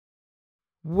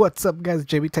What's up, guys?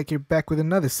 JB Tech here, back with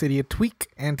another Cydia Tweak,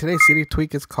 and today's Cydia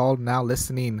Tweak is called Now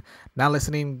Listening. Now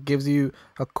Listening gives you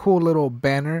a cool little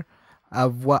banner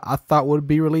of what I thought would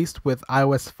be released with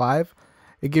iOS 5.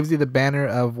 It gives you the banner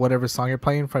of whatever song you're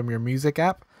playing from your music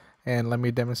app, and let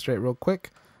me demonstrate real quick.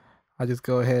 I'll just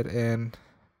go ahead and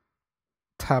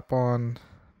tap on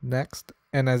next,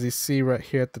 and as you see right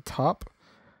here at the top,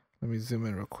 let me zoom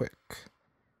in real quick.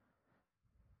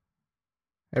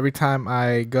 Every time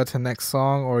I go to the next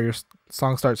song or your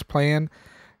song starts playing,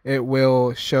 it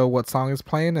will show what song is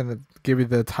playing and then give you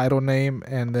the title name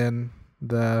and then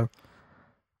the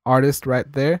artist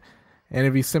right there. And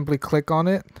if you simply click on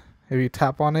it, if you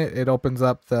tap on it, it opens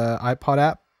up the iPod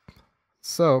app.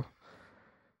 So,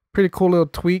 pretty cool little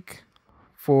tweak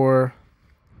for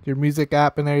your music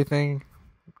app and everything.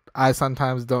 I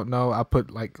sometimes don't know. I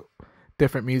put like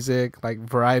different music, like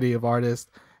variety of artists,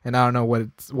 and I don't know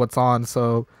what's on.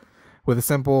 So with a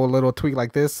simple little tweak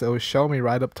like this, it will show me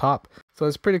right up top. So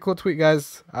it's a pretty cool tweak,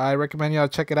 guys. I recommend y'all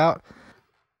check it out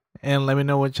and let me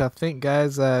know what y'all think,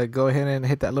 guys. Go ahead and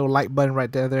hit that little like button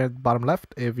right there at the bottom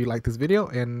left if you like this video,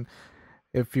 and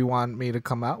if you want me to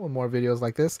come out with more videos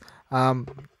like this.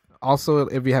 Also,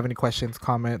 if you have any questions,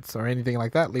 comments, or anything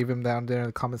like that, leave them down there in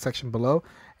the comment section below.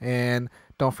 And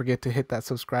don't forget to hit that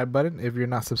subscribe button if you're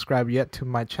not subscribed yet to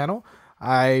my channel.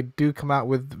 I do come out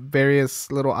with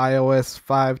various little iOS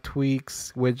 5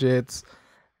 tweaks, widgets,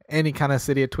 any kind of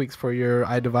Cydia tweaks for your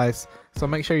iDevice. So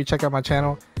make sure you check out my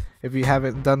channel if you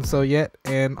haven't done so yet.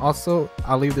 And also,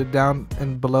 I'll leave it down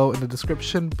and below in the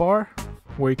description bar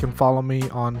where you can follow me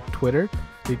on Twitter.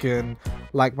 You can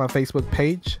like my Facebook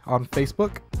page on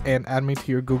Facebook and add me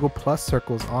to your Google Plus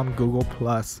circles on Google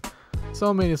Plus.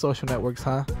 So many social networks,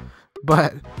 huh?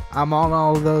 But I'm on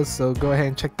all of those, so go ahead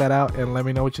and check that out and let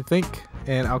me know what you think.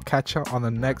 And I'll catch you on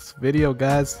the next video,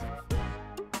 guys.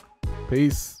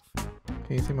 Peace.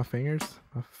 Can you see my fingers?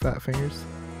 My fat fingers?